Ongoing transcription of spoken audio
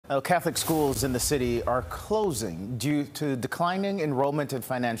Catholic schools in the city are closing due to declining enrollment and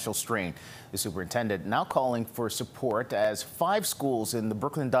financial strain. The superintendent now calling for support as 5 schools in the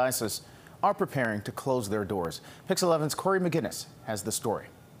Brooklyn diocese are preparing to close their doors. Pix 11's Corey McGinnis has the story.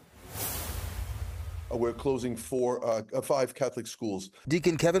 We're closing 5 Catholic schools.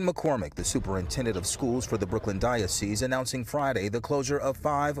 Deacon Kevin McCormick, the superintendent of schools for the Brooklyn diocese, announcing Friday the closure of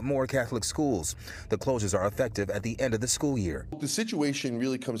 5 more Catholic schools. The closures are effective at the end of the school year. The situation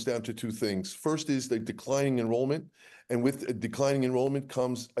really comes down to 2 things. First is the declining enrollment, and with declining enrollment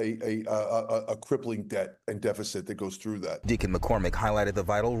comes a crippling debt and deficit that goes through that. Deacon McCormick highlighted the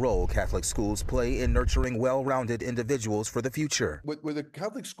vital role Catholic schools play in nurturing well-rounded individuals for the future. What the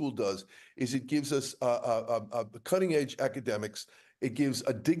Catholic school does is it gives us cutting-edge academics. It gives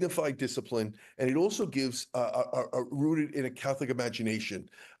a dignified discipline, and it also gives rooted in a Catholic imagination.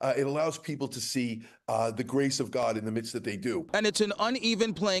 It allows people to see the grace of God in the midst that they do. And it's an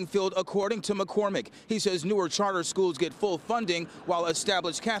uneven playing field, according to McCormick. He says newer charter schools get full funding, while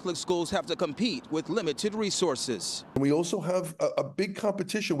established Catholic schools have to compete with limited resources. And we also have a big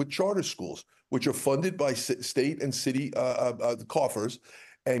competition with charter schools, which are funded by state and city coffers,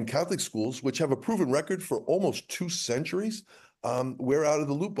 and Catholic schools, which have a proven record for almost 2 centuries. We're out of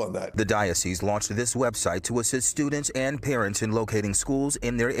the loop on that. The diocese launched this website to assist students and parents in locating schools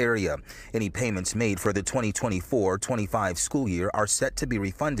in their area. Any payments made for the 2024-25 school year are set to be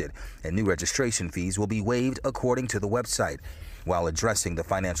refunded, and new registration fees will be waived according to the website. While addressing the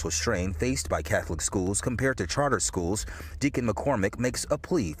financial strain faced by Catholic schools compared to charter schools, Deacon McCormick makes a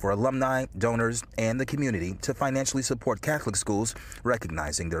plea for alumni, donors, and the community to financially support Catholic schools,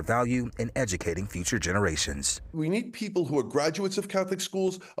 recognizing their value in educating future generations. We need people who are graduates of Catholic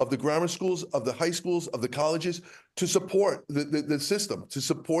schools, of the grammar schools, of the high schools, of the colleges, to support the system,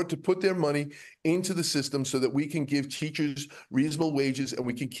 to put their money into the system so that we can give teachers reasonable wages and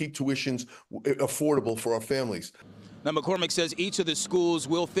we can keep tuitions affordable for our families. Now, McCormick says each of the schools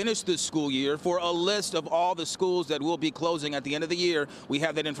will finish this school year. For a list of all the schools that will be closing at the end of the year, we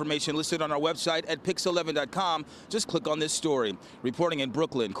have that information listed on our website at pix11.com. Just click on this story. Reporting in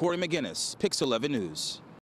Brooklyn, Corey McGinnis, Pix 11 News.